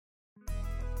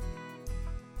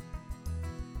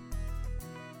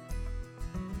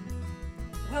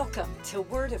Welcome to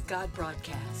Word of God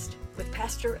Broadcast with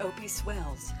Pastor Opie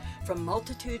Swells from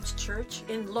Multitudes Church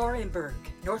in Laurinburg,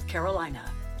 North Carolina.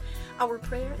 Our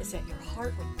prayer is that your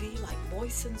heart would be like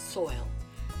moistened soil,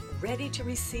 ready to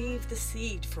receive the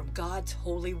seed from God's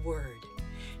holy word.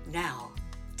 Now,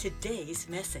 today's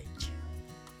message.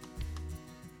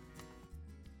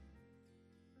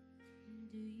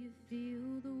 Do you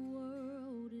feel the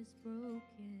world is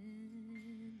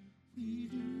broken? We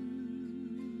do.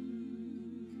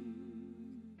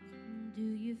 Do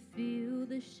you feel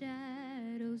the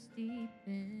shadows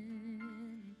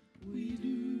deepen? We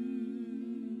do.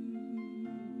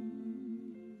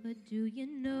 But do you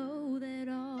know that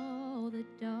all the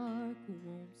dark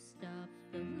won't stop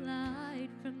the light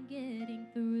from getting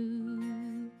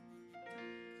through?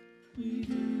 We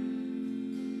do.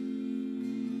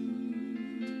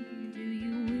 Do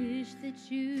you wish that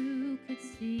you could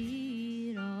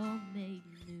see it all made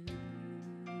new?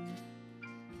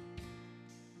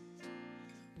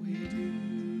 We do.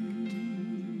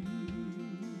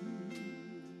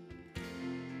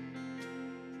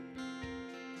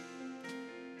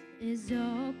 Is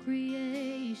all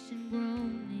creation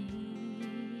groaning?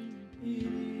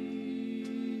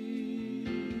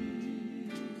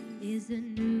 Is a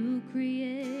new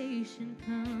creation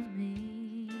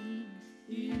coming?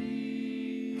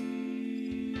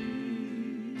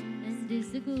 And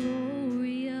is the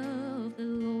glory of the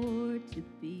Lord to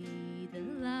be the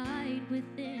light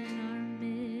within our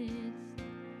midst?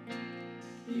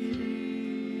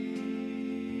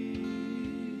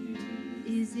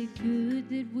 Is it good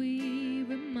that we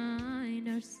remind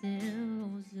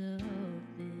ourselves of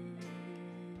this?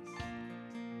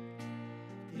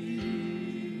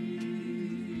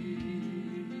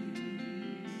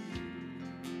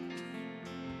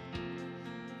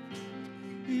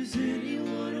 Is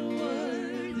anyone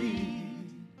worthy?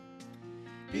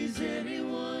 Is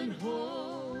anyone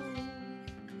whole?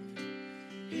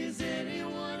 Is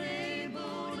anyone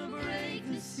able to break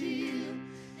the seal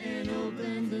and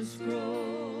open the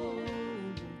scroll?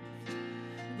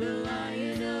 The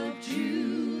Lion of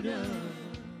Judah,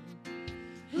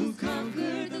 who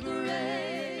conquered the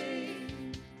grave.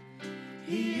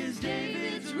 He is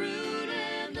David's root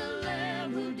and the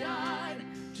Lamb who died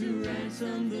to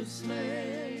ransom the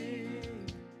slave.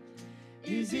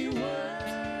 Is he worthy?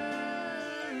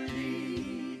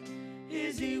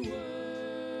 Is he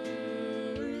worthy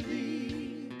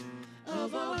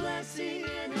of all blessing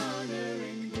and honor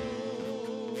and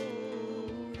glory?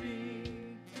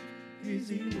 Is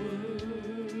he worthy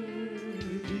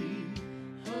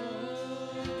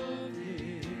of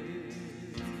it?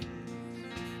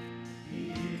 He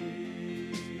is.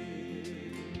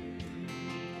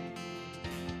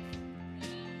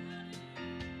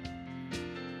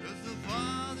 Does the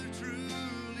Father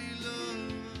truly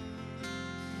love us?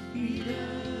 He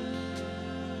does.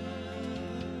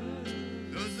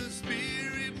 Does the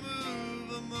Spirit move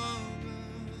among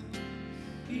us?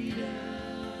 He does.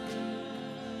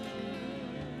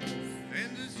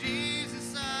 And does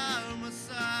Jesus, our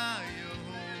Messiah,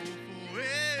 hold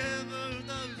forever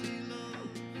those he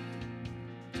loves?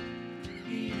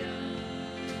 He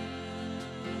does.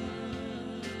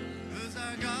 Does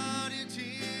our God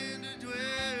intend to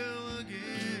dwell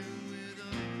again with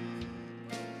us?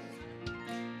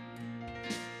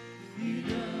 He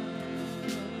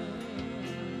does.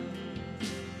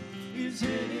 Is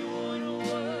anyone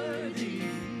worthy?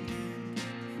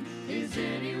 Is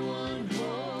anyone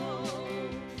whole?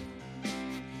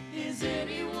 Is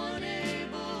anyone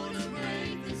able to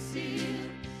break the seal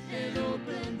and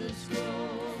open the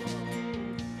scroll?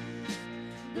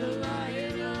 The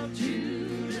Lion of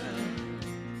Judah,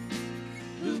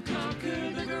 who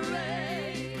conquered the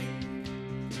grave.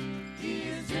 He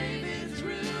is David's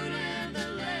root and the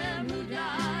Lamb who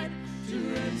died to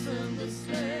ransom the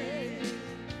slave.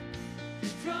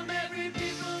 From every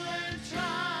people and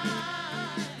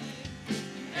tribe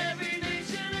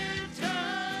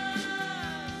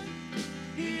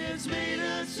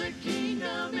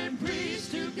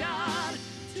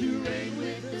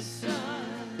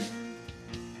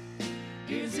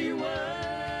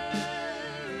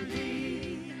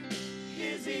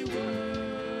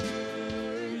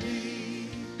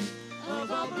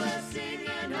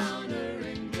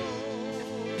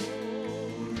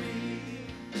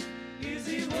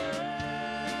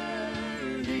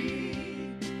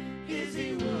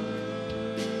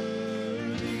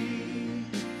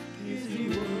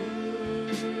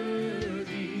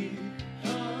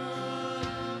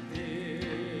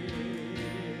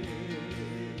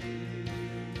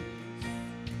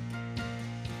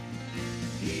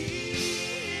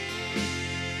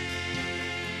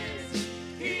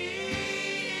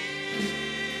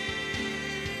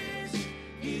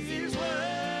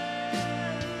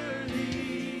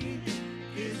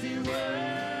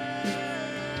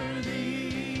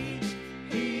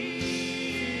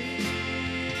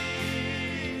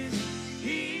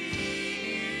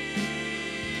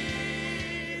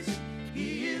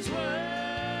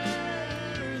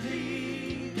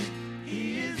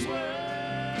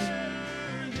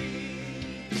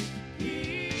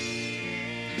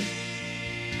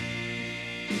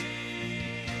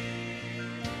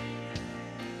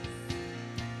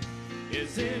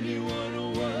Is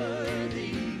anyone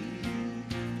worthy?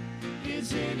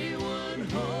 Is anyone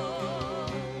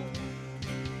whole?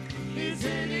 Is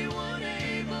anyone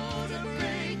able to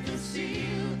break the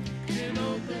seal and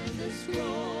open the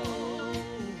scroll?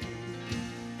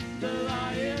 The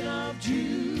Lion of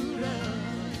Judah,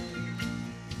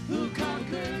 who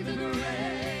conquered the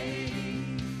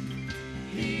grave.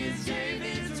 He is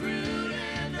David's root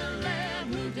and the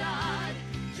Lamb who died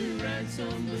to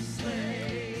ransom the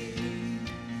slave.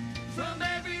 From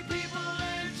every people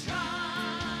and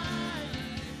tribe,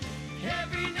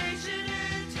 every nation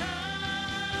and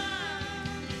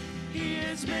tongue, He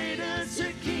has made us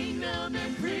a kingdom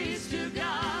and priests to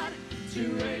God,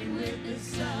 to reign with the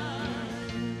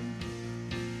Son.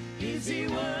 Is He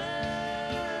worthy?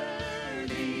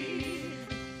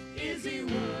 Is He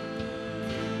worthy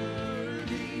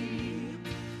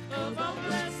of all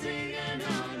blessing and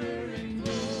honor and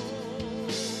glory?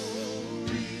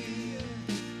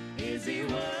 Is He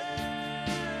worthy?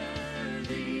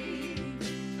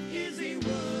 Is He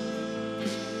worthy?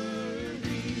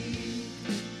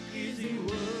 Is He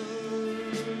worthy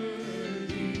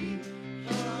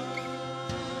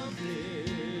of it?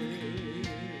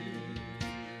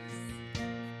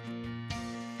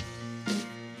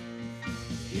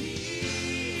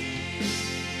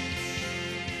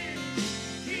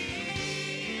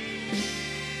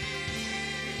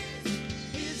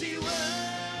 Is He worthy?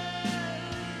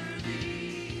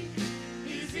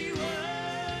 Is He worthy?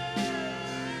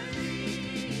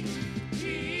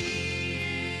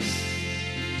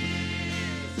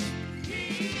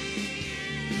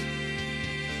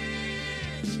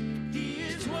 He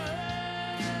is worthy.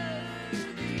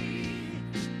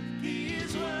 He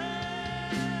is worthy.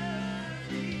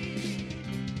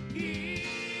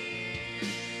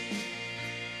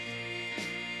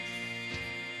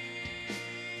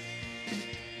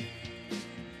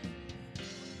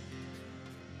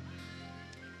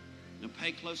 Now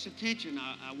pay close attention.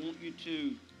 I want you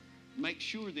to make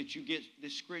sure that you get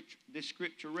this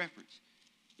scripture reference.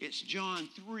 It's John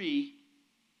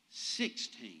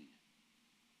 3:16.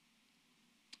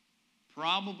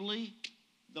 Probably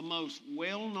the most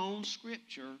well-known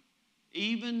scripture,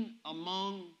 even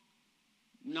among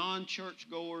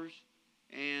non-churchgoers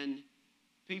and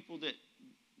people that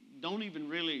don't even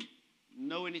really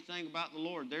know anything about the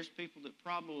Lord. There's people that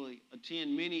probably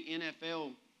attend many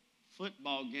NFL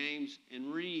football games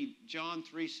and read John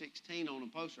 3:16 on a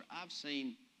poster. I've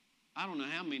seen, I don't know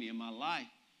how many in my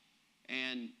life,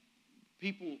 and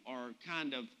people are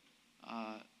kind of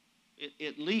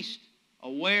at least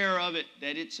aware of it,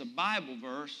 that it's a Bible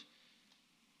verse,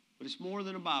 but it's more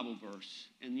than a Bible verse.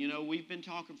 And you know, we've been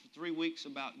talking for 3 weeks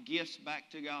about gifts back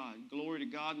to God, glory to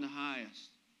God in the highest,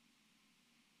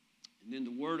 and then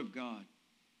the Word of God.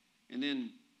 And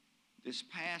then this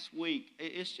past week,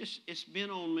 it's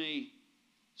been on me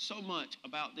so much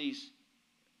about these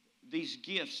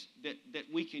gifts that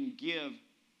we can give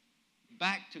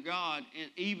back to God,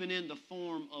 and even in the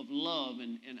form of love.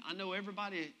 And I know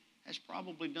everybody has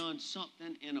probably done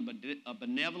something in a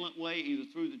benevolent way, either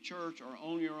through the church or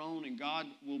on your own, and God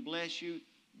will bless you.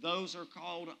 Those are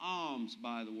called alms,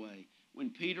 by the way.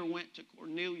 When Peter went to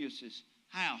Cornelius'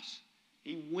 house,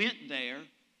 he went there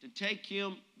to take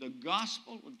him the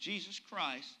gospel of Jesus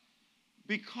Christ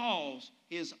because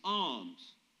his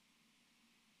alms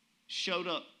showed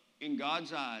up in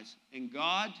God's eyes, and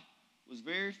God was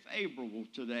very favorable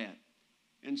to that.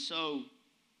 And so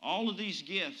all of these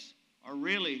gifts are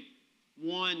really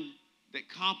one that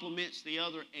complements the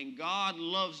other, and God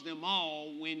loves them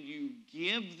all when you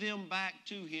give them back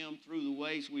to Him through the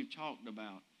ways we've talked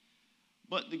about.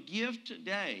 But the gift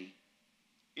today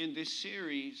in this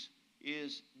series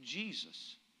is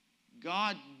Jesus.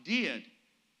 God did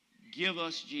give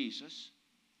us Jesus,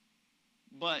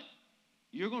 but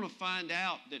you're going to find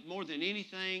out that more than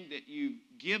anything that you've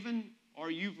given or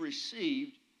you've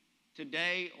received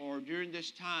today or during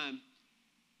this time,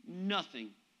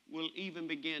 nothing will even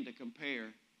begin to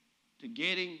compare to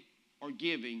getting or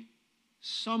giving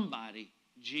somebody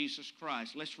Jesus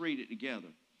Christ. Let's read it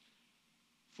together.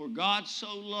 For God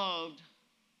so loved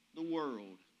the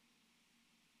world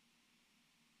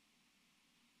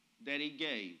that He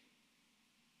gave.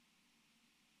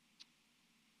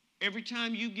 Every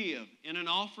time you give in an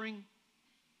offering,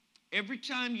 every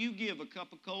time you give a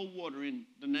cup of cold water in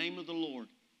the name of the Lord,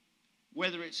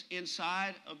 whether it's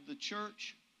inside of the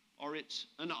church or it's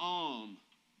an alm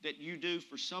that you do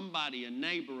for somebody, a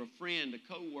neighbor, a friend, a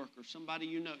co-worker, somebody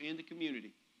you know in the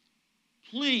community,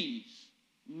 please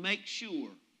make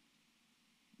sure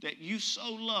that you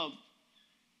so love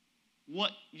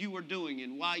what you are doing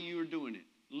and why you are doing it.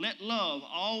 Let love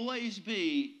always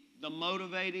be the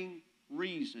motivating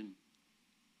reason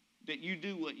that you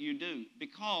do what you do.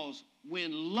 Because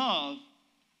when love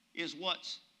is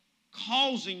what's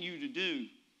causing you to do,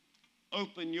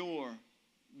 open your,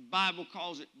 Bible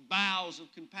calls it bowels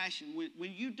of compassion.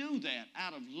 When you do that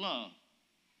out of love,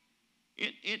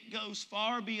 it goes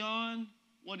far beyond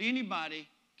what anybody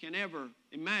can ever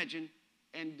imagine.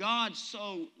 And God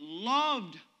so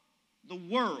loved the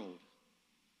world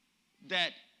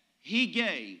that He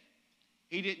gave.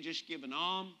 He didn't just give an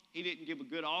alms. He didn't give a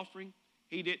good offering.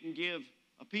 He didn't give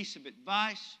a piece of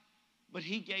advice. But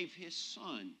He gave His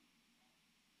Son.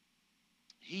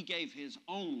 He gave His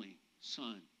only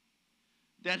Son.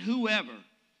 That whoever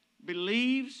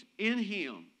believes in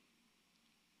Him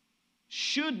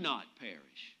should not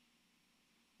perish,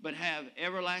 but have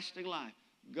everlasting life.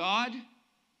 God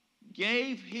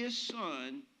gave His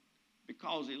Son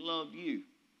because He loved you.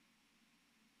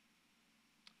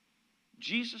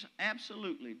 Jesus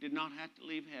absolutely did not have to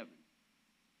leave heaven.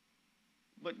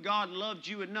 But God loved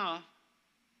you enough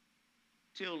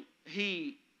till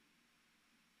He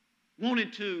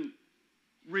wanted to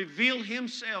reveal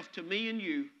Himself to me and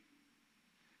you,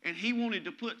 and He wanted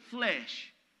to put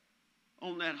flesh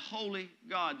on that holy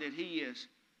God that He is.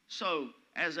 So,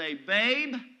 as a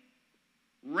babe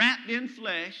wrapped in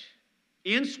flesh,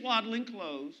 in swaddling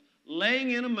clothes,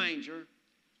 laying in a manger,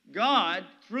 God,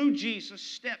 through Jesus,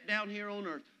 stepped down here on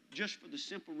earth just for the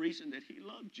simple reason that He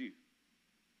loved you.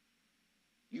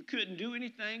 You couldn't do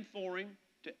anything for Him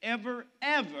to ever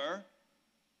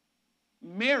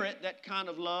merit that kind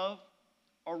of love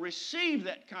or receive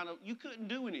that kind of, you couldn't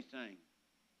do anything.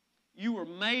 You were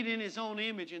made in His own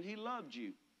image and He loved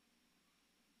you.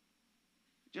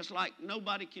 Just like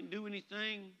nobody can do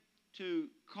anything to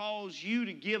cause you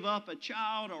to give up a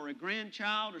child or a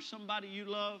grandchild or somebody you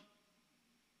love,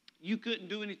 you couldn't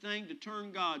do anything to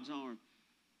turn God's arm.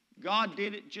 God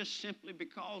did it just simply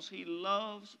because He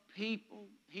loves people.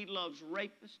 He loves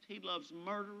rapists. He loves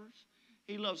murderers.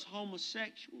 He loves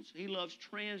homosexuals. He loves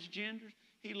transgenders.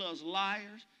 He loves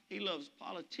liars. He loves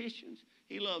politicians.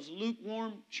 He loves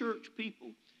lukewarm church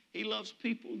people. He loves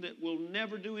people that will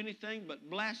never do anything but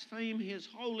blaspheme His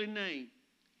holy name.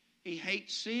 He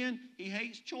hates sin. He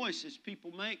hates choices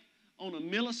people make on a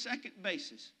millisecond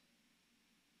basis.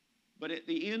 But at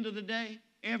the end of the day,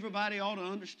 everybody ought to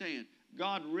understand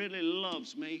God really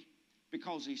loves me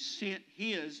because He sent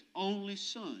His only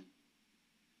Son.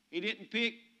 He didn't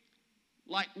pick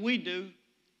like we do.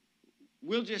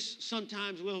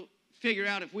 Sometimes we'll figure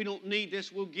out if we don't need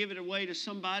this, we'll give it away to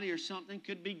somebody or something.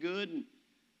 Could be good and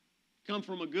come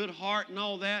from a good heart and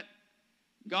all that.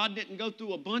 God didn't go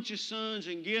through a bunch of sons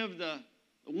and give the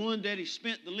one that He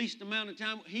spent the least amount of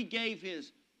time. He gave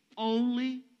His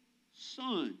only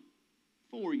Son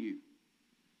for you.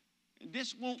 And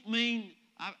this won't mean,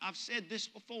 I've said this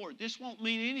before, this won't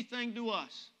mean anything to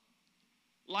us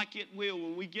like it will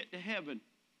when we get to heaven.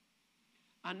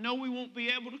 I know we won't be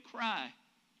able to cry,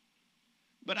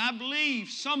 but I believe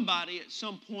somebody at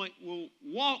some point will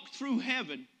walk through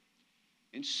heaven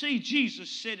and see Jesus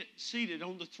seated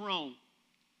on the throne.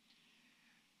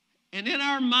 And in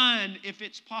our mind, if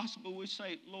it's possible, we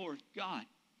say, Lord God,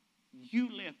 You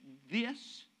left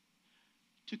this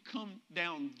to come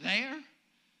down there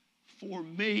for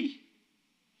me,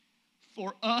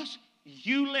 for us.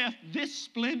 You left this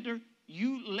splendor.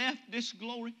 You left this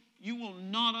glory. You will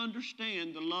not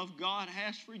understand the love God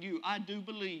has for you, I do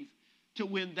believe, to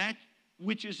when that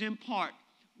which is in part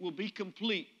will be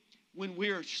complete, when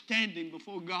we're standing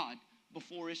before God,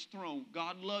 before His throne.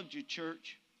 God loved you,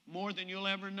 church, more than you'll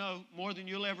ever know, more than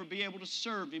you'll ever be able to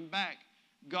serve Him back.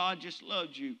 God just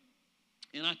loved you.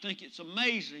 And I think it's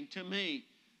amazing to me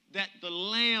that the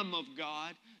Lamb of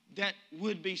God that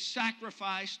would be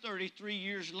sacrificed 33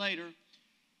 years later,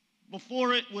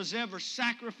 before it was ever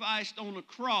sacrificed on a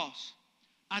cross,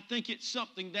 I think it's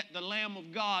something that the Lamb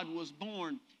of God was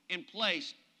born and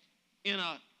placed in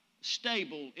a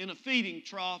stable, in a feeding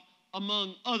trough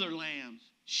among other lambs,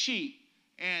 sheep,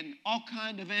 and all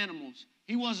kind of animals.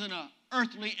 He wasn't an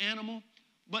earthly animal,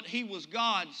 but He was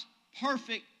God's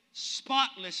perfect,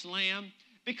 spotless lamb,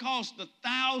 because the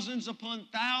thousands upon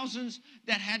thousands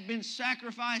that had been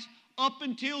sacrificed up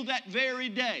until that very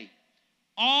day,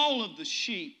 all of the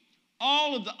sheep,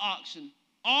 all of the oxen,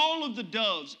 all of the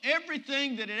doves,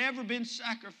 everything that had ever been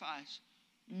sacrificed,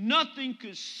 nothing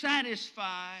could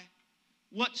satisfy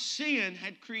what sin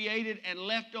had created and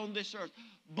left on this earth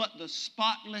but the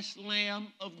spotless Lamb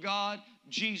of God,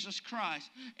 Jesus Christ.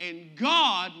 And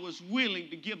God was willing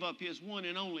to give up His one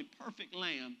and only perfect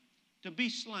Lamb to be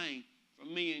slain for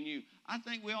me and you. I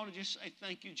think we ought to just say,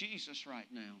 thank you, Jesus, right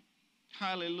now.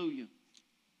 Hallelujah.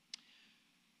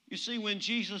 You see, when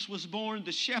Jesus was born,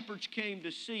 the shepherds came to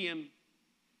see him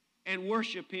and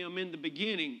worship him in the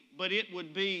beginning, but it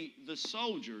would be the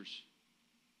soldiers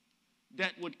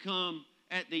that would come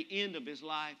at the end of his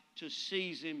life to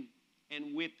seize him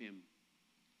and whip him.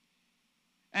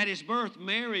 At his birth,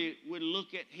 Mary would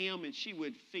look at him and she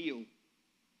would feel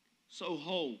so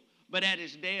whole. But at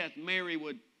his death, Mary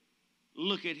would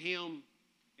look at him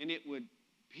and it would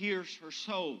pierce her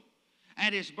soul.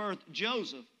 At his birth,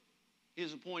 Joseph,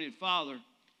 his appointed father,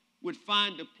 would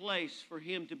find a place for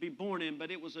him to be born in, but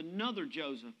it was another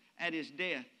Joseph at his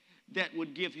death that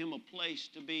would give him a place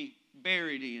to be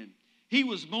buried in. He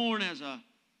was born as a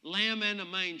lamb in a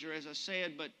manger, as I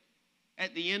said, but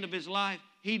at the end of his life,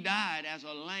 he died as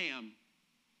a lamb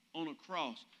on a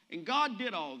cross. And God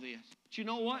did all this. But you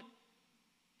know what?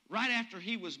 Right after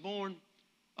he was born,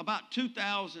 about 2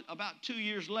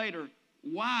 years later,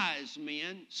 wise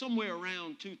men, somewhere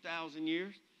around 2,000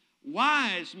 years,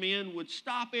 wise men would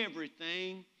stop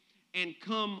everything and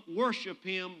come worship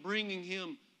him, bringing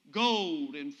him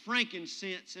gold and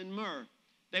frankincense and myrrh.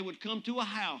 They would come to a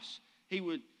house he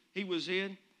was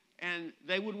in, and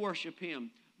they would worship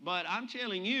him. But I'm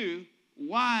telling you,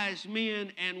 wise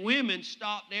men and women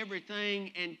stopped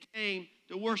everything and came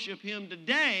to worship him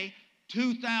today,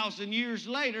 2,000 years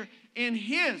later, in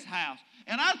his house.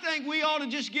 And I think we ought to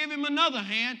just give him another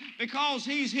hand because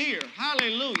he's here.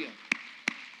 Hallelujah.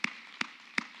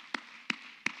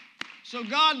 So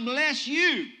God bless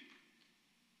you.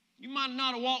 You might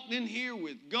not have walked in here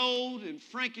with gold and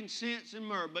frankincense and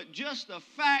myrrh, but just the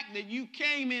fact that you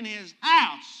came in his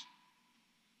house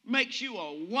makes you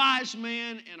a wise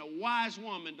man and a wise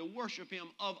woman to worship him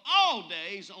of all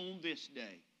days on this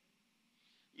day.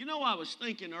 You know, I was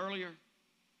thinking earlier,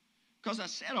 because I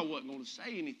said I wasn't going to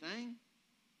say anything,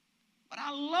 but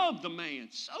I love the man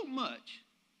so much.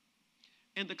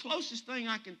 And the closest thing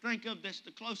I can think of that's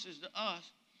the closest to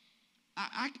us,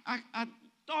 I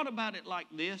thought about it like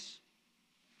this,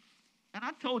 and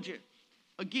I told you,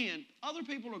 again, other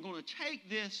people are going to take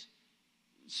this,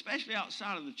 especially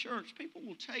outside of the church, people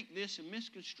will take this and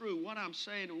misconstrue what I'm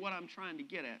saying and what I'm trying to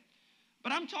get at.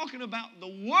 But I'm talking about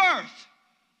the worth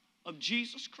of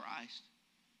Jesus Christ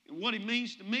and what he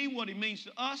means to me, what he means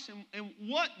to us, and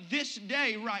what this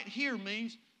day right here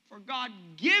means for God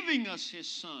giving us his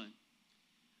son.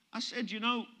 I said, you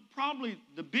know, probably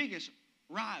the biggest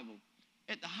rival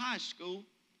at the high school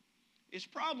is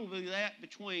probably that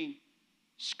between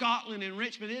Scotland and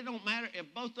Richmond. It don't matter if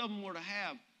both of them were to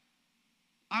have,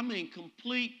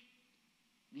 complete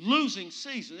losing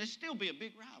season. It'd still be a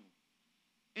big rival.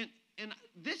 And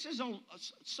this is on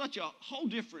such a whole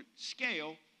different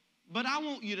scale, but I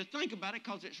want you to think about it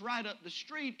because it's right up the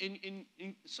street, and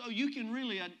so you can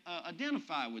really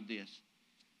identify with this.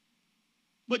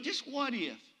 But just what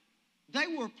if they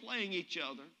were playing each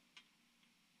other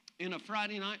in a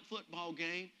Friday night football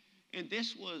game, and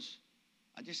this was,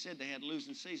 I just said they had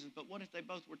losing seasons, but what if they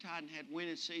both were tied and had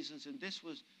winning seasons, and this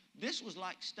was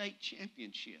like state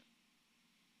championship,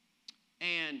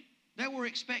 and they were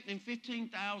expecting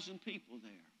 15,000 people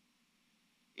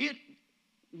there.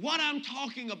 What I'm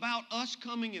talking about, us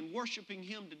coming and worshiping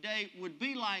him today, would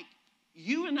be like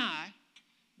you and I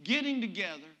getting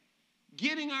together,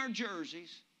 getting our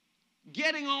jerseys,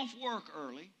 getting off work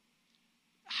early,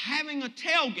 having a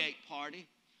tailgate party,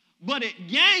 but at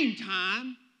game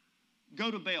time, go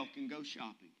to Belk and go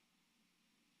shopping.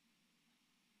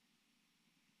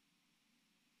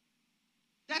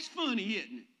 That's funny,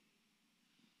 isn't it?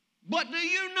 But do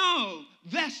you know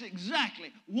that's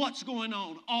exactly what's going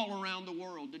on all around the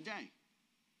world today?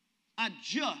 I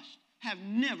just have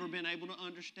never been able to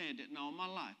understand it in all my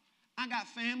life. I got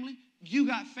family, you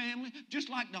got family, just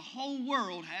like the whole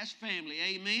world has family,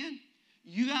 amen?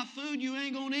 You got food you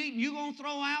ain't going to eat and you going to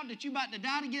throw out that you about to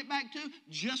die to get back to,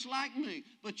 just like me.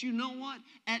 But you know what?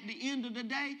 At the end of the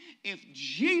day, if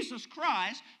Jesus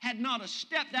Christ had not have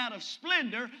stepped out of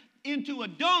splendor into a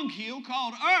dunghill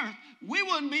called earth, we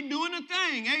wouldn't be doing a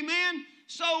thing, amen?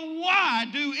 So why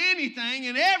do anything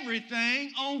and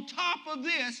everything on top of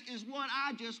this is what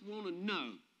I just want to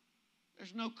know.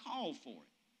 There's no call for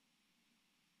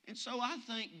it. And so I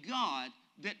thank God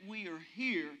that we are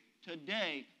here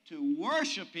today to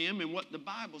worship him in what the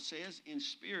Bible says in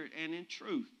spirit and in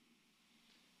truth.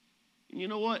 And you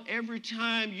know what? Every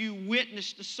time you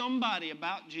witness to somebody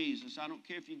about Jesus, I don't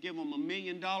care if you give them $1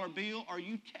 million bill or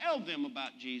you tell them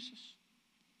about Jesus,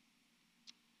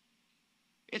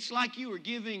 it's like you are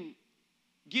giving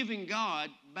God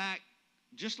back,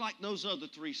 just like those other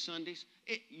 3 Sundays.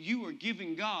 You are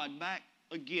giving God back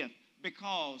a gift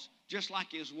because just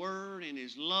like his word and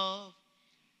his love,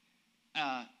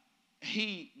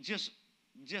 he just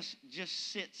just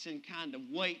sits and kind of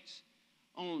waits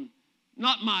on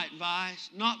not my advice,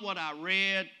 not what I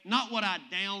read, not what I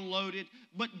downloaded,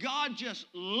 but God just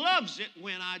loves it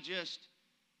when I just,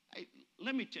 hey,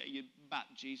 let me tell you about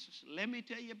Jesus. Let me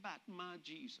tell you about my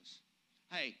Jesus.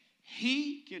 Hey,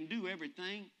 he can do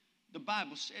everything the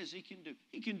Bible says he can do.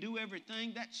 He can do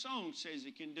everything that song says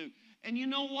he can do. And you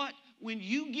know what? When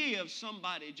you give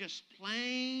somebody just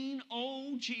plain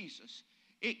old Jesus,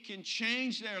 it can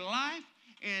change their life,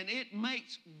 and it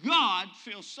makes God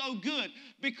feel so good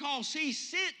because he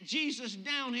sent Jesus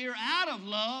down here out of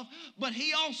love, but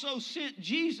he also sent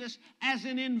Jesus as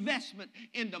an investment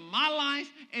into my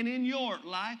life and in your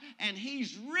life, and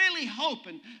he's really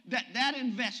hoping that that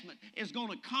investment is going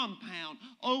to compound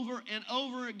over and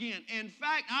over again. In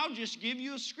fact, I'll just give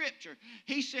you a scripture.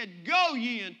 He said, "Go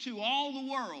ye into all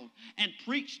the world and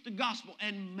preach the gospel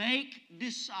and make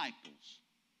disciples."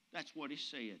 That's what he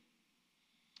said.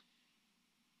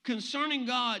 Concerning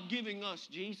God giving us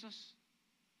Jesus,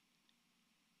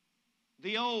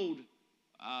 the old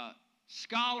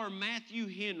scholar Matthew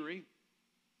Henry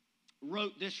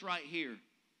wrote this right here.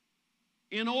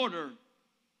 In order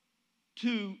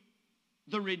to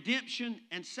the redemption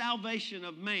and salvation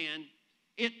of man,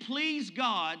 it pleased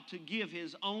God to give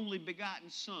his only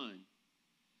begotten Son.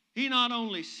 He not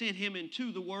only sent him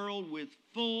into the world with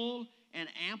full and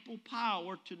ample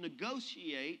power to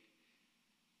negotiate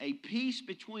a peace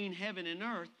between heaven and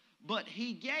earth, but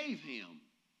he gave him.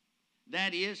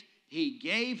 That is, he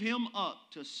gave him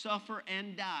up to suffer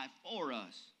and die for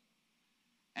us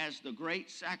as the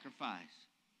great sacrifice.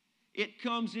 It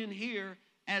comes in here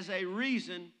as a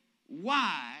reason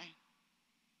why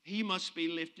he must be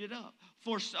lifted up.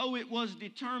 For so it was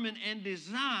determined and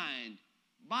designed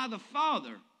by the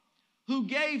Father, who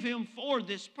gave him for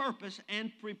this purpose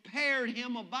and prepared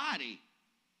him a body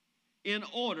in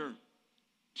order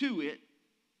to it.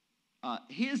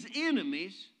 His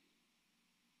enemies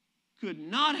could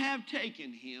not have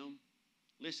taken him,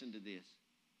 listen to this,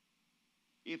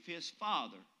 if his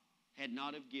Father had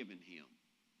not have given him.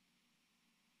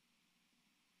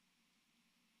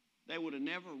 They would have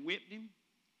never whipped him.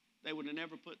 They would have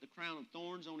never put the crown of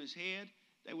thorns on his head.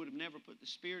 They would have never put the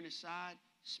spear in his side,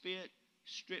 spit,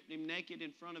 stripped him naked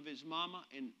in front of his mama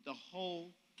and the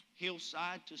whole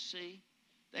hillside to see.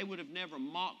 They would have never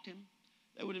mocked him.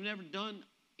 They would have never done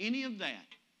any of that,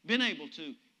 been able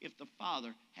to, if the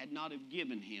Father had not have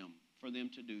given him for them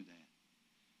to do that.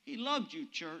 He loved you,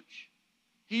 church.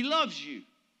 He loves you.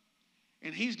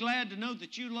 And he's glad to know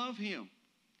that you love him.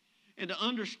 And to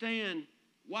understand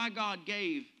why God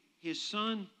gave his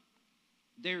Son,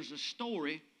 there's a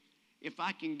story, if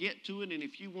I can get to it, and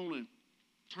if you want to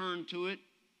turn to it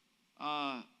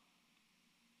on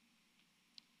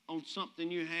something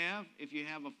you have, if you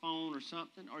have a phone or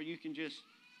something, or you can just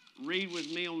read with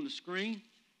me on the screen.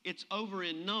 It's over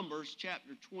in Numbers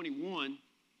chapter 21.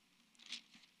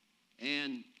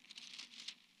 And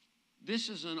this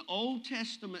is an Old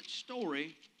Testament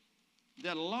story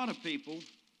that a lot of people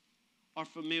are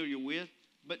familiar with,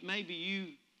 but maybe you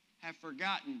have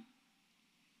forgotten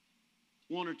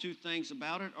one or two things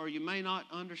about it, or you may not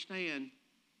understand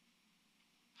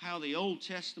how the Old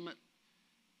Testament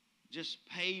just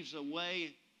paves a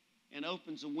way and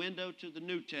opens a window to the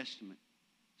New Testament.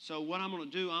 So what I'm going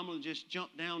to do, I'm going to just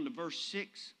jump down to verse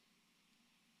 6.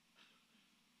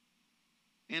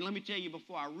 And let me tell you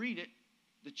before I read it,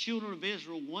 the children of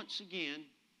Israel once again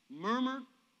murmured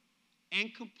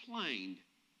and complained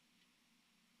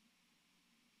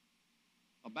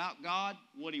about God,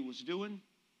 what he was doing.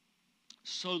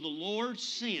 So the Lord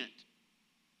sent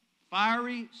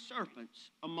fiery serpents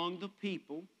among the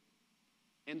people,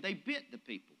 and they bit the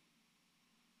people.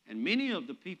 And many of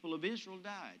the people of Israel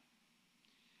died.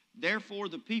 Therefore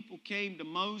the people came to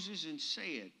Moses and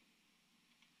said,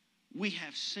 "We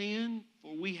have sinned,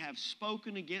 for we have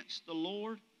spoken against the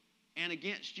Lord and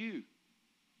against you."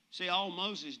 See, all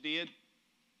Moses did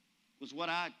was what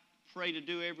I pray to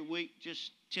do every week,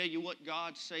 just tell you what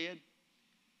God said.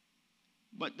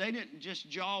 But they didn't just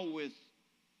jaw with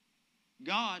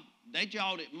God, they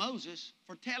jawed at Moses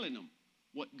for telling them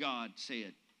what God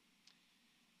said.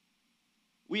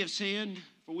 "We have sinned,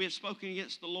 for we have spoken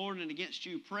against the Lord and against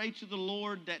you. Pray to the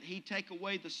Lord that he take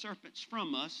away the serpents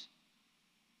from us."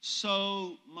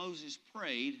 So Moses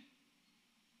prayed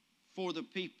for the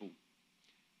people.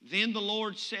 Then the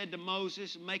Lord said to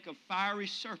Moses, "Make a fiery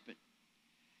serpent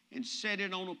and set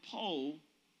it on a pole.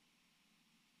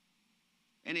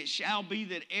 And it shall be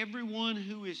that everyone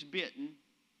who is bitten,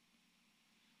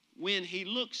 when he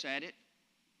looks at it,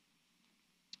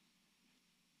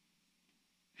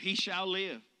 he shall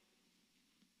live."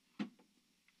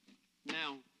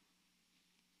 Now,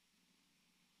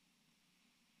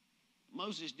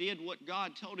 Moses did what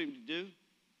God told him to do?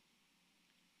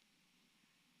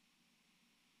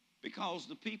 Because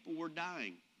the people were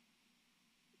dying.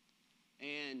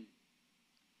 And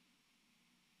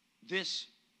this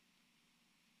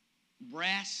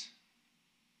brass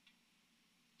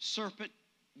serpent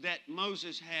that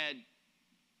Moses had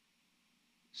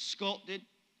sculpted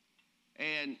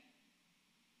and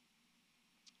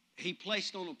he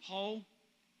placed on a pole,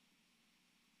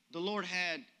 the Lord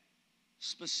had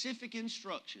specific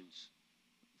instructions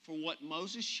for what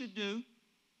Moses should do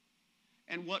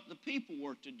and what the people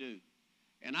were to do.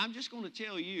 And I'm just going to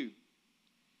tell you,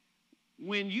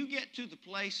 when you get to the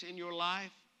place in your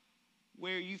life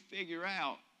where you figure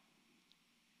out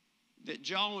that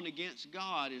jawing against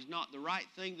God is not the right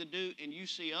thing to do, and you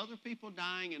see other people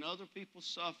dying and other people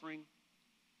suffering,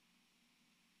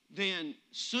 then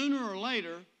sooner or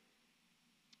later,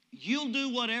 you'll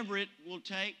do whatever it will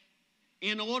take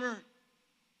in order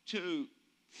to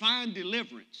find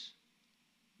deliverance.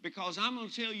 Because I'm going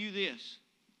to tell you this.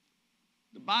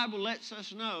 The Bible lets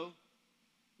us know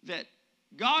that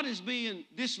God is being,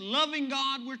 this loving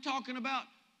God we're talking about,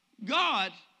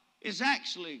 God is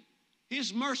actually,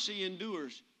 His mercy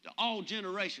endures to all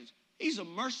generations. He's a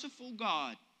merciful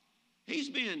God. He's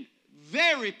been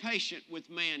very patient with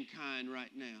mankind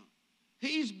right now.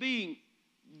 He's being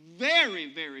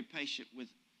very, very patient with.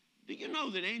 Do you know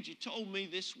that Angie told me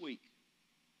this week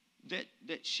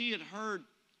that she had heard,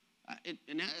 and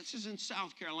this is in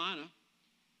South Carolina,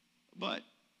 but,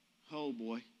 oh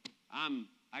boy,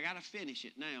 I got to finish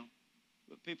it now,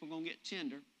 but people are going to get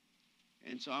tender,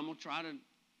 and so I'm going to try to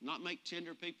not make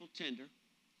tender people tender.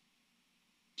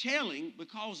 Telling,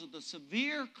 because of the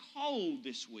severe cold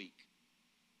this week,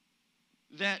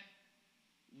 that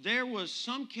there was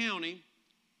some county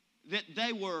that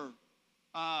they were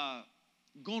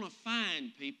going to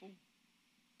fine people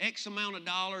X amount of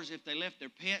dollars if they left their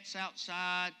pets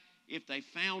outside, if they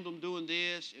found them doing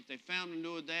this, if they found them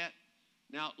doing that.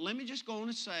 Now, let me just go on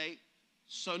and say,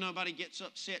 so nobody gets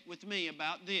upset with me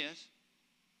about this,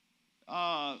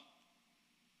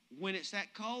 when it's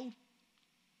that cold,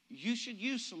 you should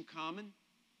use some common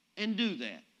and do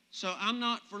that. So I'm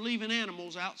not for leaving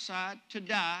animals outside to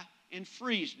die and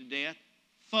freeze to death,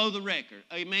 for the record.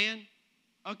 Amen?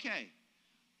 Okay.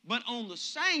 But on the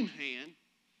same hand,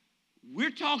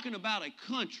 we're talking about a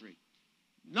country,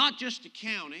 not just a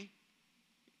county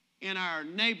in our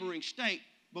neighboring state,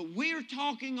 but we're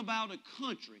talking about a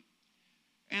country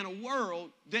and a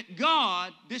world that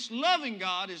God, this loving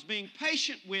God, is being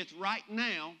patient with right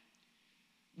now,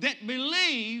 that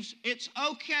believes it's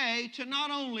okay to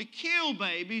not only kill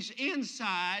babies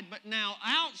inside, but now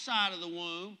outside of the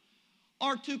womb,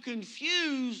 or to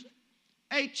confuse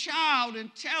a child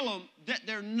and tell them that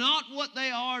they're not what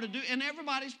they are to do. And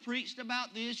everybody's preached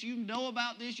about this. You know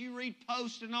about this. You read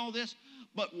posts and all this.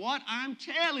 But what I'm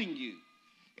telling you,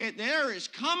 there is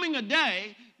coming a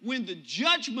day when the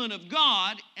judgment of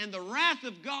God and the wrath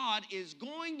of God is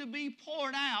going to be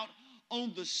poured out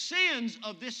on the sins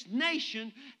of this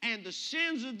nation and the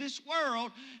sins of this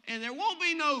world. And there won't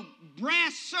be no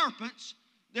brass serpents.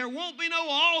 There won't be no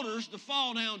altars to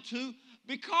fall down to,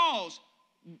 because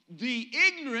the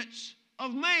ignorance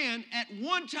of man, at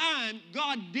one time,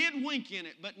 God did wink in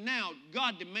it, but now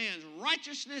God demands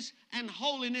righteousness and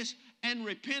holiness and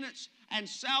repentance and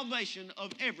salvation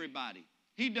of everybody.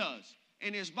 He does.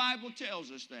 And His Bible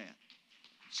tells us that.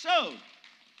 So,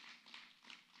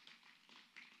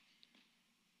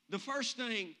 the first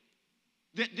thing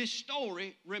that this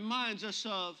story reminds us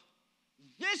of,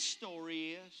 this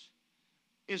story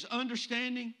is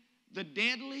understanding the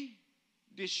deadly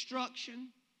destruction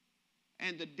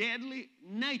and the deadly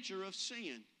nature of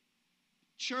sin.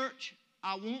 Church,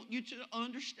 I want you to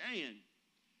understand,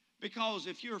 because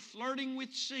if you're flirting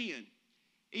with sin,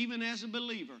 even as a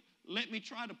believer, let me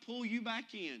try to pull you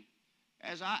back in,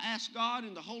 as I ask God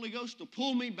and the Holy Ghost to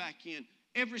pull me back in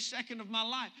every second of my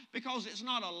life, because it's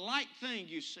not a light thing,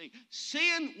 you see.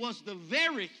 Sin was the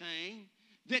very thing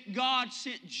that God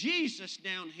sent Jesus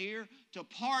down here to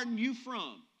pardon you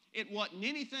from. It wasn't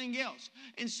anything else.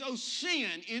 And so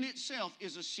sin in itself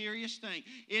is a serious thing.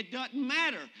 It doesn't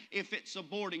matter if it's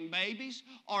aborting babies,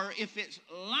 or if it's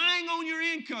lying on your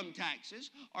income taxes,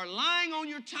 or lying on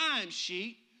your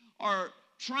timesheet, or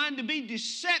trying to be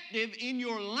deceptive in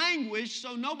your language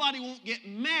so nobody won't get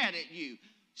mad at you.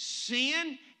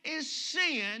 Sin is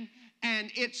sin,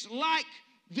 and it's like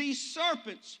these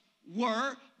serpents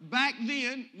were back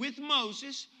then with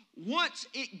Moses. Once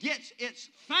it gets its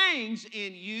fangs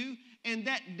in you and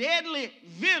that deadly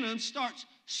venom starts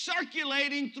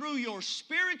circulating through your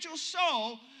spiritual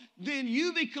soul, then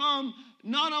you become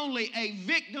not only a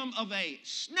victim of a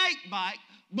snake bite,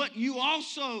 but you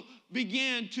also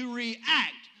begin to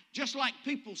react, just like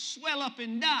people swell up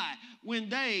and die when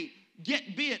they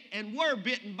get bit and were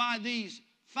bitten by these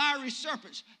fiery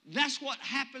serpents. That's what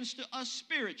happens to us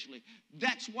spiritually.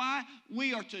 That's why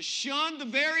we are to shun the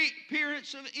very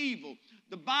appearance of evil.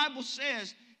 The Bible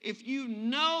says, if you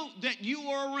know that you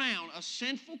are around a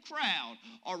sinful crowd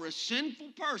or a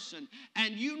sinful person,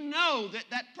 and you know that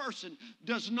that person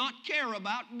does not care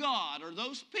about God or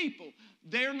those people,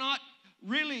 they're not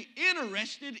really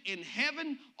interested in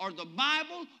heaven or the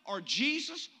Bible or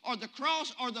Jesus or the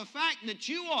cross or the fact that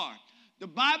you are. The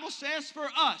Bible says for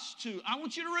us to, I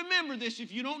want you to remember this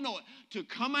if you don't know it, to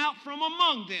come out from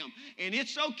among them. And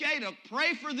it's okay to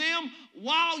pray for them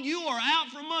while you are out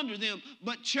from under them.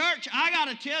 But church, I got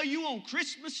to tell you on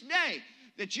Christmas Day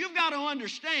that you've got to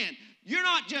understand, you're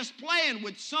not just playing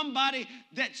with somebody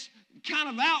that's kind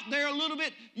of out there a little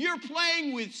bit. You're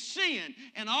playing with sin.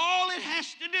 And all it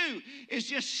has to do is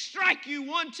just strike you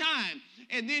one time.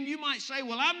 And then you might say,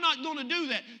 well, I'm not going to do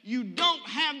that. You don't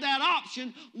have that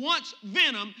option once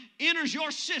venom enters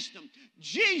your system.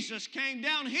 Jesus came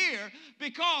down here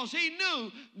because he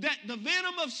knew that the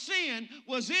venom of sin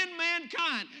was in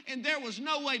mankind, and there was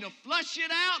no way to flush it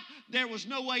out. There was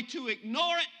no way to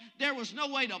ignore it. There was no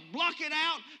way to block it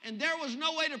out, and there was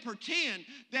no way to pretend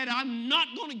that I'm not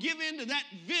going to give in to that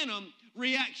venom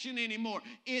reaction anymore.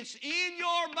 It's in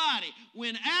your body.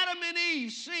 When Adam and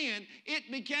Eve sinned,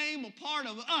 it became a part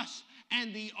of us.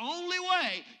 And the only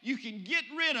way you can get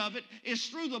rid of it is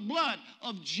through the blood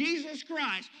of Jesus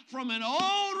Christ from an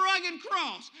old rugged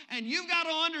cross. And you've got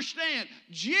to understand,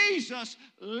 Jesus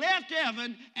left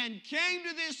heaven and came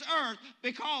to this earth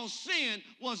because sin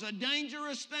was a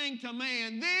dangerous thing to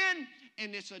man then,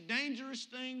 and it's a dangerous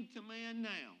thing to man now.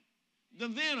 The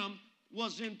venom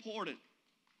was important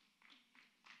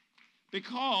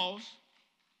because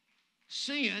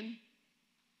sin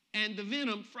and the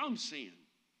venom from sin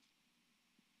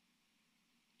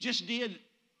just did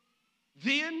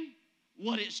then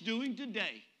what it's doing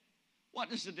today.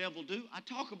 What does the devil do? I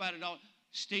talk about it all.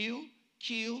 Steal,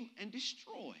 kill, and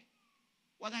destroy.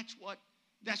 Well, that's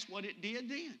what it did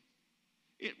then.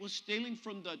 It was stealing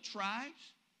from the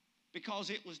tribes because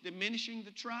it was diminishing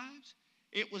the tribes.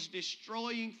 It was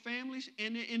destroying families,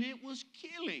 and it was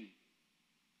killing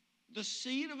the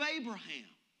seed of Abraham.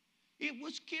 It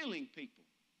was killing people.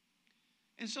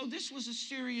 And so this was a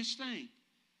serious thing.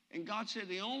 And God said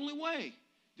the only way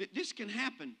that this can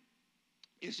happen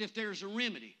is if there's a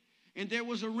remedy. And there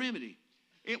was a remedy.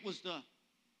 It was the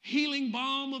healing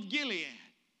balm of Gilead.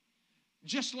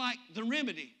 Just like the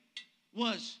remedy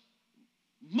was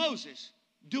Moses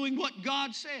doing what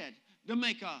God said, to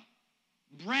make a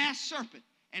brass serpent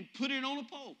and put it on a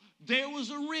pole. There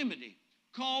was a remedy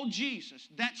called Jesus.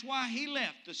 That's why he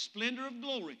left the splendor of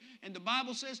glory. And the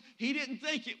Bible says he didn't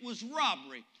think it was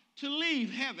robbery to leave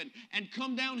heaven and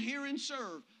come down here and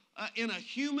serve in a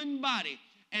human body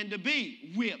and to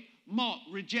be whipped, mocked,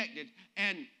 rejected.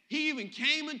 And he even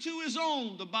came unto his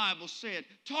own, the Bible said.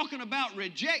 Talking about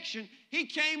rejection, he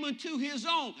came unto his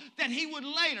own, that he would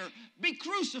later be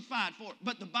crucified for it.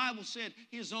 But the Bible said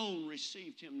his own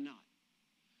received him not.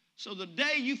 So the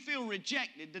day you feel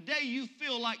rejected, the day you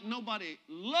feel like nobody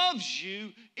loves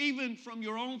you, even from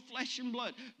your own flesh and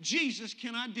blood, Jesus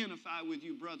can identify with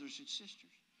you, brothers and sisters.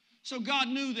 So God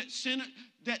knew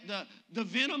that the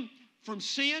venom from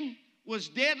sin was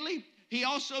deadly. He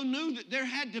also knew that there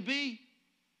had to be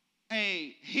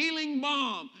a healing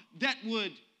balm that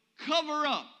would cover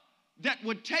up, that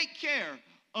would take care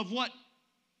of what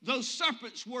those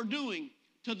serpents were doing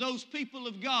to those people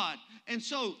of God. And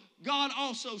so God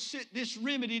also sent this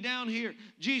remedy down here,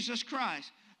 Jesus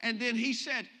Christ. And then he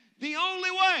said, the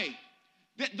only way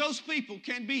that those people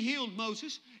can be healed,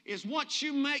 Moses, is once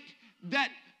you make that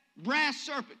brass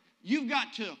serpent, you've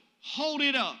got to hold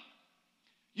it up.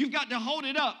 You've got to hold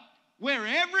it up where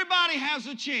everybody has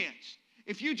a chance.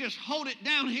 If you just hold it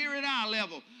down here at eye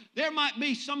level, there might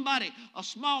be somebody, a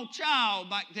small child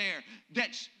back there,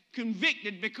 that's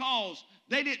convicted because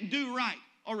they didn't do right,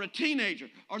 or a teenager,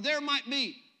 or there might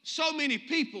be so many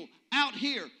people out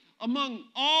here among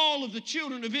all of the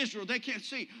children of Israel they can't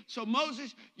see. So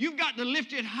Moses, you've got to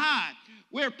lift it high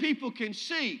where people can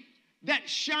see that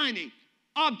shiny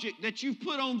object that you've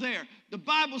put on there. The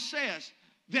Bible says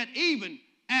that even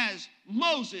as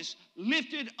Moses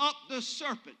lifted up the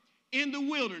serpent in the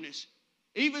wilderness,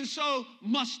 even so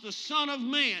must the Son of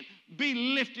Man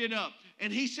be lifted up.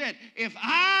 And he said, if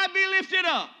I be lifted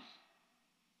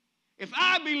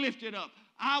up,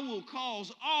 I will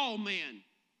cause all men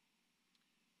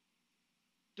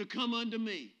to come unto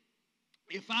me.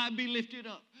 if I be lifted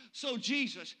up. So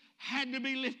Jesus had to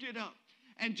be lifted up.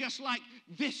 And just like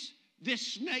this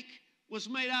snake was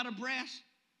made out of brass,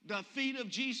 the feet of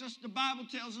Jesus, the Bible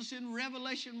tells us in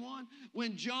Revelation 1,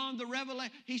 when John the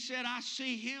Revelator, he said, I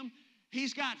see him.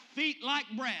 He's got feet like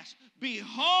brass.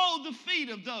 Behold the feet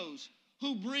of those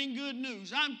who bring good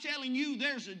news. I'm telling you,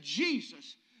 there's a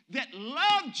Jesus that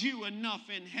loved you enough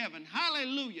in heaven.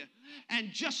 Hallelujah.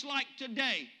 And just like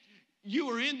today, you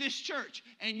are in this church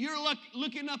and you're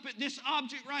looking up at this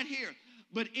object right here.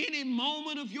 But any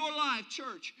moment of your life,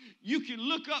 church, you can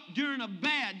look up during a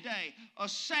bad day, a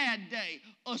sad day,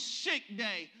 a sick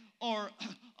day, or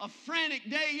a frantic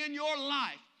day in your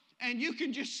life. And you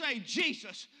can just say,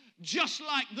 Jesus, just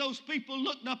like those people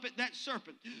looked up at that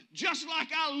serpent, just like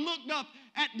I looked up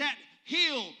at that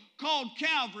hill called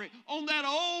Calvary on that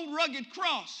old rugged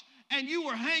cross, and you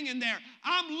were hanging there.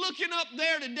 I'm looking up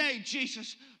there today,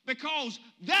 Jesus, because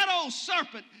that old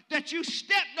serpent that you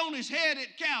stepped on his head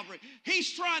at Calvary,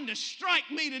 he's trying to strike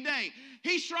me today.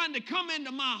 He's trying to come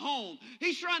into my home.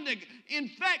 He's trying to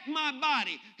infect my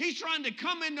body. He's trying to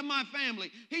come into my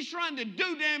family. He's trying to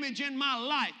do damage in my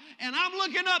life. And I'm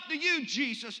looking up to you,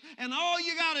 Jesus, and all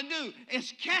you got to do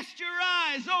is cast your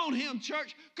eyes on him,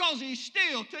 church, because he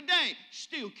still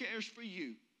cares for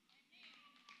you.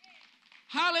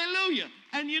 Hallelujah.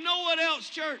 And you know what else,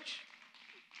 church?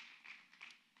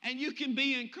 And you can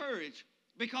be encouraged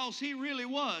because he really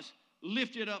was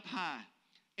lifted up high.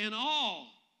 And all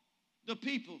the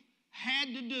people had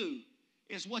to do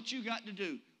is what you got to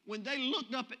do. When they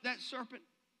looked up at that serpent,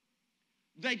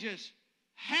 they just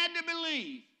had to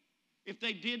believe, if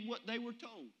they did what they were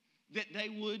told, that they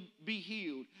would be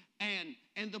healed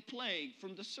and the plague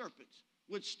from the serpents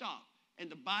would stop.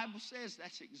 And the Bible says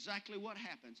that's exactly what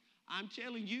happens. I'm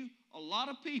telling you, a lot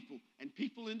of people, and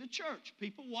people in the church,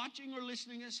 people watching or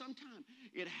listening at some time,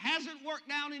 it hasn't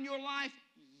worked out in your life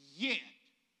yet.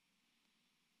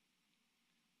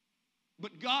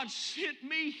 But God sent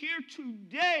me here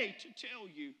today to tell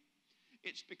you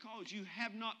it's because you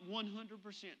have not 100%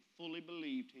 fully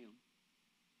believed him.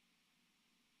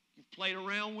 You've played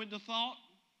around with the thought.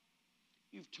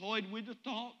 You've toyed with the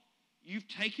thought. You've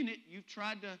taken it. You've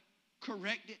tried to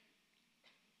correct it.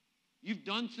 You've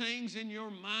done things in your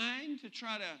mind to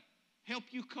try to help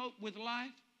you cope with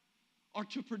life, or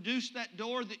to produce that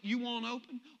door that you want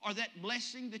open, or that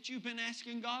blessing that you've been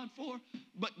asking God for.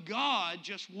 But God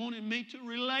just wanted me to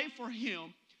relay for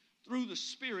him through the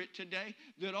Spirit today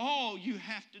that all you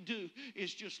have to do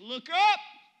is just look up,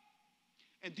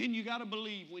 and then you got to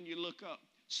believe when you look up.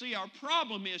 See, our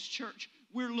problem is, church,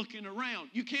 we're looking around.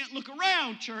 You can't look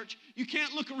around, church. You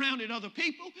can't look around at other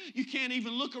people. You can't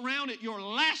even look around at your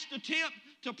last attempt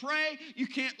to pray. You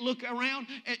can't look around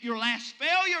at your last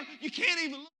failure. You can't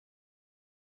even look.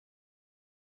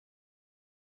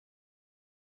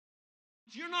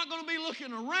 You're not going to be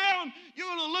looking around. You're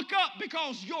going to look up,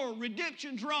 because your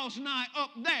redemption draws nigh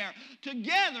up there.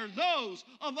 Together, those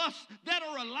of us that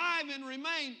are alive and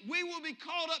remain, we will be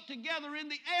caught up together in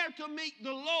the air to meet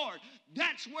the Lord.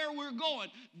 That's where we're going.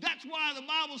 That's why the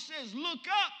Bible says, look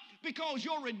up, because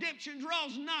your redemption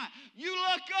draws nigh. You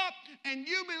look up and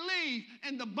you believe,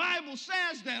 and the Bible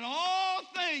says that all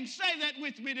things, say that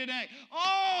with me today,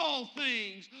 all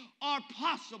things are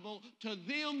possible to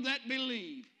them that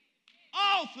believe.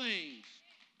 All things,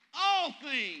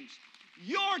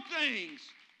 your things,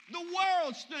 the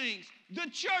world's things, the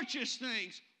church's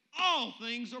things, all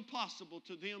things are possible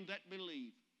to them that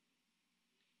believe.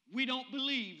 We don't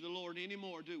believe the Lord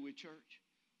anymore, do we, church?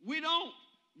 We don't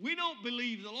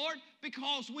believe the Lord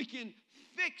because we can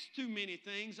fix too many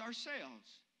things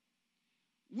ourselves.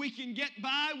 We can get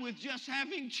by with just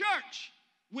having church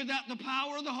without the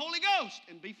power of the Holy Ghost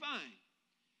and be fine.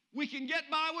 We can get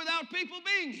by without people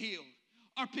being healed,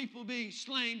 or people being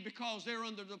slain because they're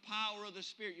under the power of the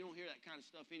Spirit. You don't hear that kind of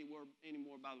stuff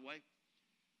anymore, by the way.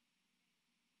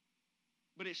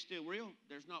 But it's still real.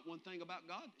 There's not one thing about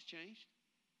God that's changed.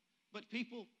 But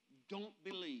people don't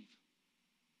believe.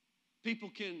 People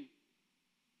can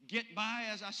get by,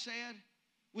 as I said,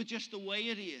 with just the way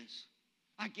it is.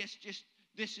 I guess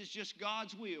this is just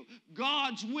God's will.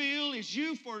 God's will is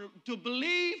you to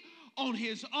believe on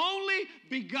his only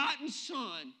begotten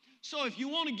Son. So if you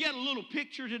want to get a little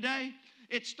picture today,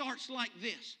 it starts like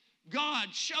this. God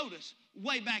showed us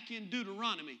way back in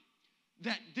Deuteronomy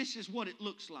that this is what it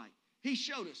looks like. He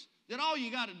showed us that all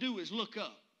you got to do is look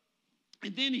up.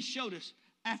 And then he showed us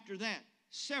after that,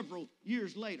 several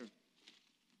years later,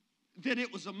 that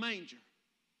it was a manger.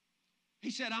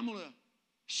 He said, I'm going to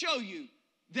show you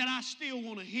that I still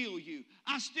want to heal you.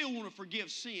 I still want to forgive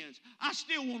sins. I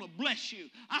still want to bless you.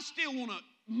 I still want to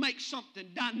make something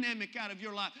dynamic out of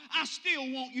your life. I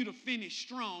still want you to finish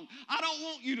strong. I don't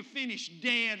want you to finish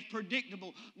dead,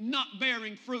 predictable, not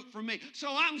bearing fruit for me. So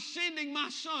I'm sending my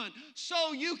son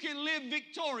so you can live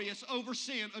victorious over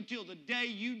sin until the day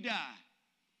you die.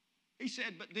 He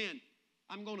said, but then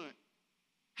I'm going to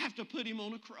have to put him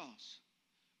on a cross,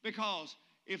 because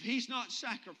if he's not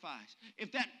sacrificed,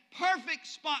 if that perfect,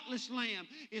 spotless lamb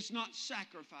is not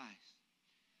sacrificed,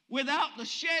 without the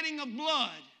shedding of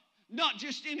blood, not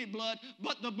just any blood,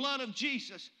 but the blood of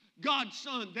Jesus, God's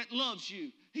Son that loves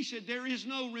you, he said there is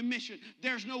no remission,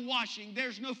 there's no washing,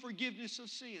 there's no forgiveness of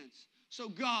sins. So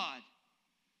God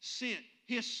sent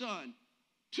his Son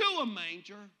to a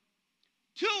manger,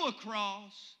 to a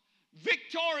cross,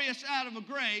 victorious out of a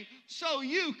grave, so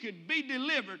you could be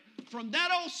delivered from that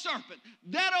old serpent,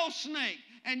 that old snake.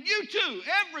 And you too,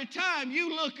 every time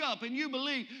you look up and you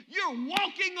believe, you're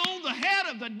walking on the head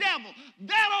of the devil,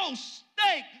 that old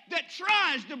snake that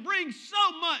tries to bring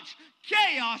so much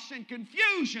chaos and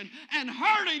confusion and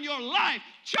hurt in your life.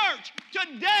 Church,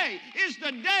 today is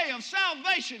the day of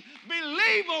salvation.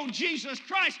 Believe on Jesus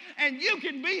Christ and you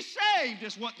can be saved,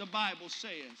 is what the Bible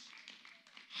says.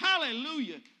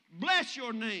 Hallelujah. Bless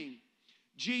your name.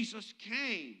 Jesus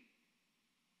came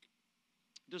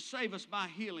to save us by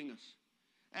healing us,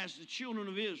 as the children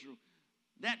of Israel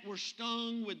that were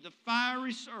stung with the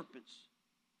fiery serpents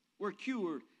were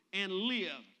cured and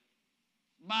lived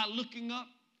by looking up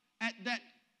at that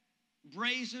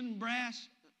brazen brass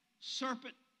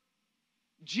serpent.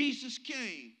 Jesus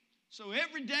came so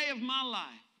every day of my life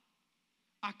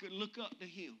I could look up to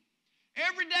him.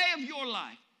 Every day of your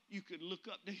life you could look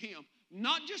up to him.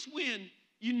 Not just when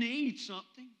you need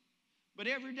something, but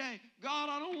every day. God,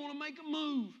 I don't want to make a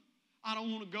move. I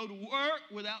don't want to go to work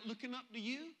without looking up to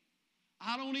you.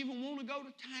 I don't even want to go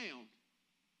to town.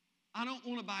 I don't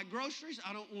want to buy groceries.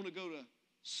 I don't want to go to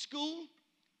school.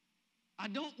 I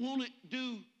don't want to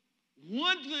do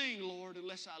one thing, Lord,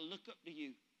 unless I look up to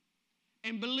you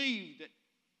and believe that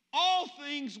all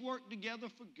things work together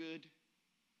for good.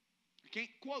 I can't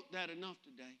quote that enough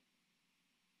today.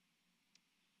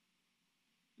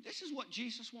 This is what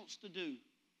Jesus wants to do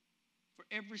for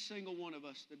every single one of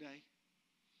us today.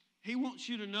 He wants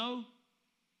you to know,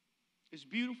 as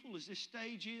beautiful as this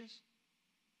stage is,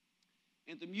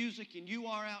 and the music and you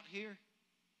are out here,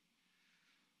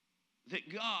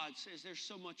 that God says there's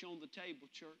so much on the table,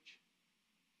 church.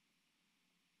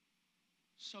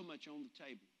 So much on the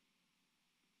table.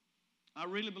 I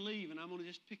really believe, and I'm going to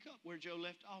just pick up where Joe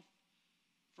left off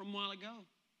from a while ago.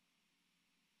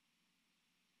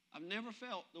 I've never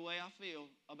felt the way I feel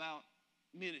about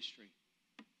ministry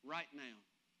right now.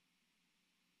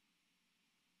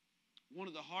 One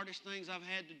of the hardest things I've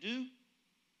had to do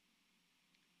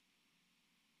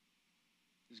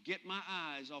is get my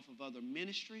eyes off of other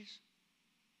ministries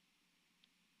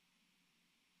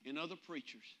and other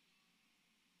preachers.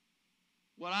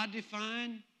 What I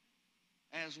define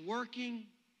as working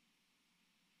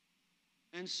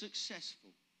and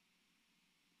successful.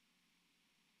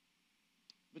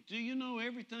 But do you know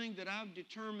everything that I've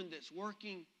determined that's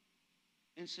working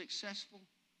and successful?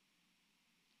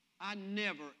 I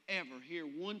never, ever hear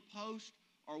one post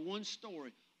or one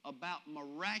story about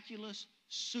miraculous,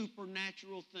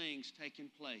 supernatural things taking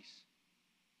place.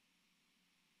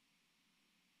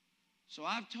 So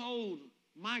I've told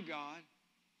my God,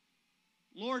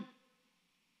 Lord,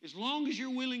 as long as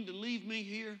you're willing to leave me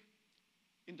here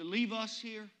and to leave us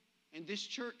here and this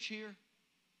church here,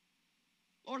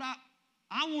 Lord,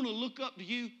 I want to look up to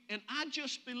you, and I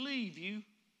just believe you.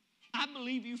 I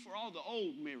believe you for all the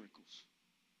old miracles.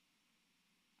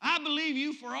 I believe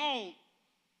you for all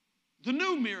the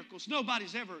new miracles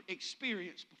nobody's ever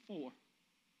experienced before.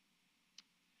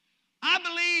 I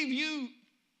believe you,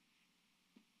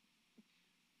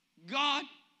 God,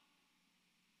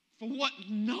 for what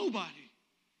nobody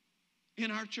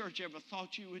in our church ever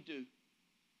thought you would do.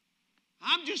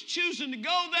 I'm just choosing to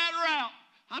go that route.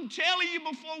 I'm telling you,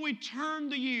 before we turn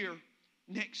the year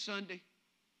next Sunday,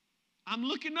 I'm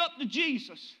looking up to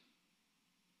Jesus.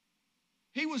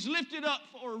 He was lifted up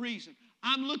for a reason.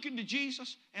 I'm looking to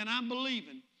Jesus and I'm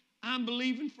believing. I'm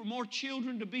believing for more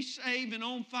children to be saved and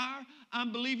on fire.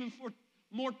 I'm believing for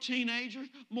more teenagers,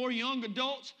 more young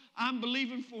adults. I'm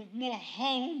believing for more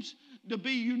homes to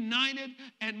be united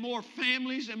and more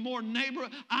families and more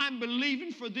neighborhoods. I'm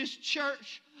believing for this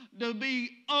church to be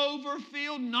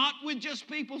overfilled, not with just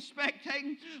people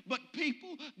spectating, but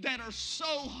people that are so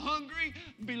hungry,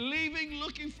 believing,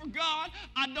 looking for God.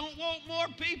 I don't want more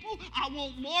people. I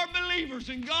want more believers,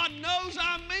 and God knows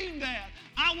I mean that.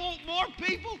 I want more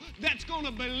people that's going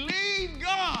to believe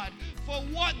God for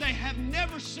what they have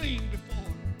never seen before.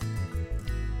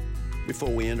 Before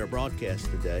we end our broadcast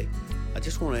today, I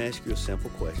just want to ask you a simple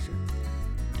question.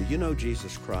 Do you know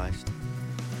Jesus Christ?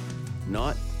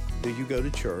 Not do you go to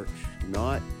church,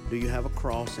 not do you have a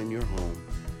cross in your home,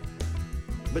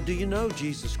 but do you know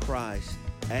Jesus Christ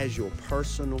as your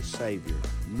personal Savior?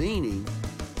 Meaning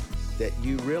that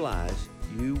you realize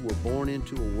you were born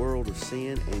into a world of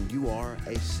sin and you are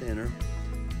a sinner,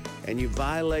 and you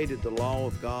violated the law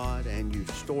of God and you've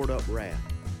stored up wrath.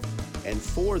 And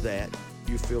for that,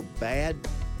 you feel bad,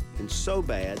 and so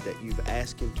bad that you've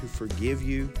asked Him to forgive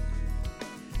you,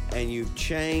 and you've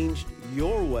changed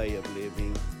your way of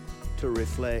living to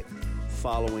reflect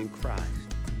following Christ.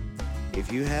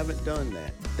 If you haven't done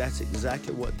that, that's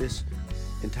exactly what this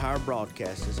entire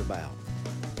broadcast is about.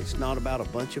 It's not about a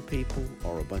bunch of people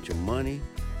or a bunch of money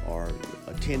or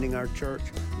attending our church,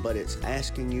 but it's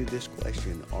asking you this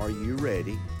question: are you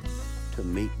ready to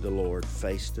meet the Lord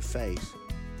face to face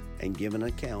and give an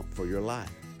account for your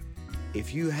life?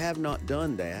 If you have not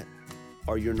done that,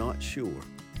 or you're not sure,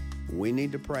 we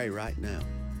need to pray right now.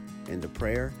 And the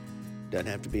prayer doesn't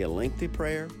have to be a lengthy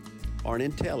prayer or an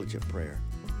intelligent prayer,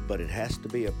 but it has to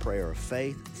be a prayer of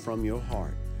faith from your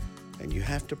heart. And you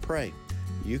have to pray.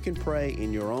 You can pray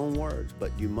in your own words,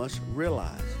 but you must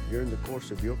realize during the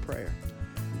course of your prayer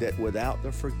that without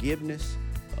the forgiveness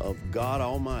of God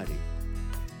Almighty,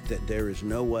 that there is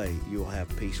no way you'll have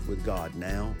peace with God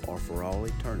now or for all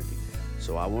eternity.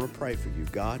 So I want to pray for you.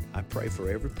 God, I pray for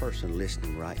every person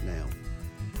listening right now.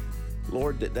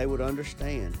 Lord, that they would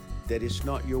understand that it's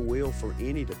not your will for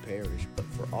any to perish, but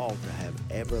for all to have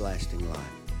everlasting life.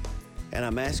 And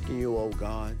I'm asking you, oh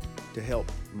God, to help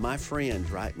my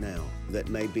friends right now that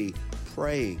may be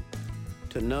praying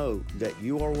to know that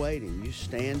you are waiting. You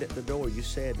stand at the door. You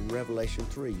said in Revelation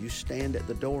 3, you stand at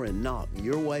the door and knock.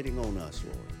 You're waiting on us,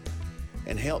 Lord.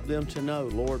 And help them to know,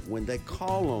 Lord, when they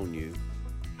call on you,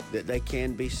 that they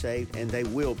can be saved, and they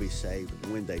will be saved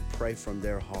when they pray from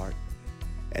their heart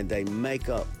and they make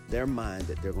up their mind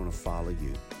that they're going to follow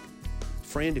you.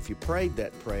 Friend, if you prayed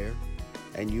that prayer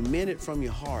and you meant it from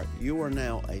your heart, you are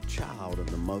now a child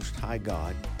of the Most High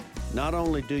God. Not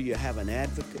only do you have an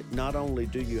advocate, not only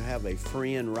do you have a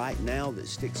friend right now that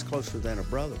sticks closer than a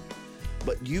brother,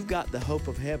 but you've got the hope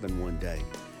of heaven one day.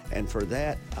 And for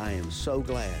that, I am so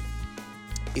glad.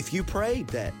 If you prayed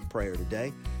that prayer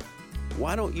today,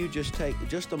 why don't you just take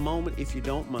just a moment, if you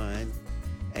don't mind,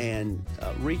 and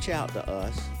reach out to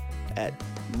us at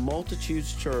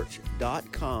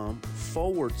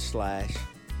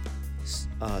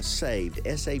multitudeschurch.com/saved,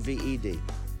 S-A-V-E-D.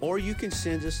 Or you can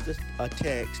send us a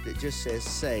text that just says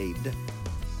SAVED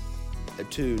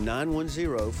to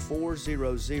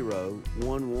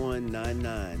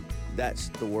 910-400-1199. That's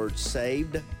the word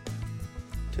SAVED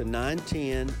to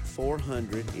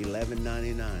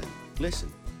 910-400-1199. Listen,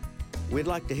 we'd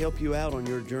like to help you out on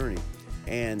your journey,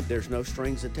 and there's no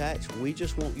strings attached. We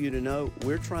just want you to know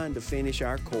we're trying to finish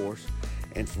our course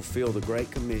and fulfill the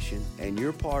Great Commission, and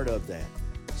you're part of that.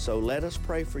 So let us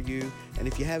pray for you, and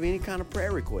if you have any kind of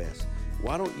prayer requests,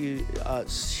 why don't you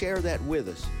share that with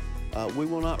us? We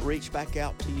will not reach back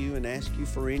out to you and ask you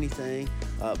for anything,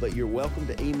 but you're welcome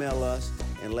to email us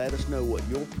and let us know what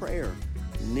your prayer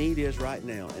need is right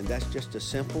now. And that's just a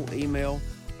simple email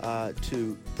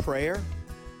to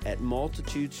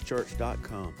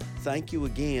prayer@multitudeschurch.com. Thank you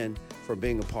again for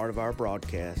being a part of our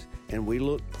broadcast, and we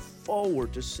look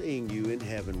forward to seeing you in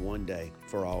heaven one day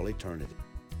for all eternity.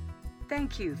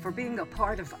 Thank you for being a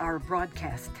part of our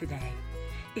broadcast today.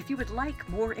 If you would like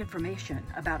more information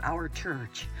about our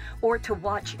church or to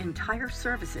watch entire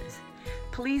services,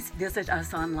 please visit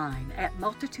us online at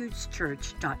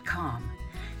multitudeschurch.com.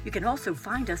 You can also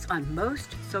find us on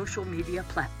most social media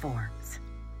platforms.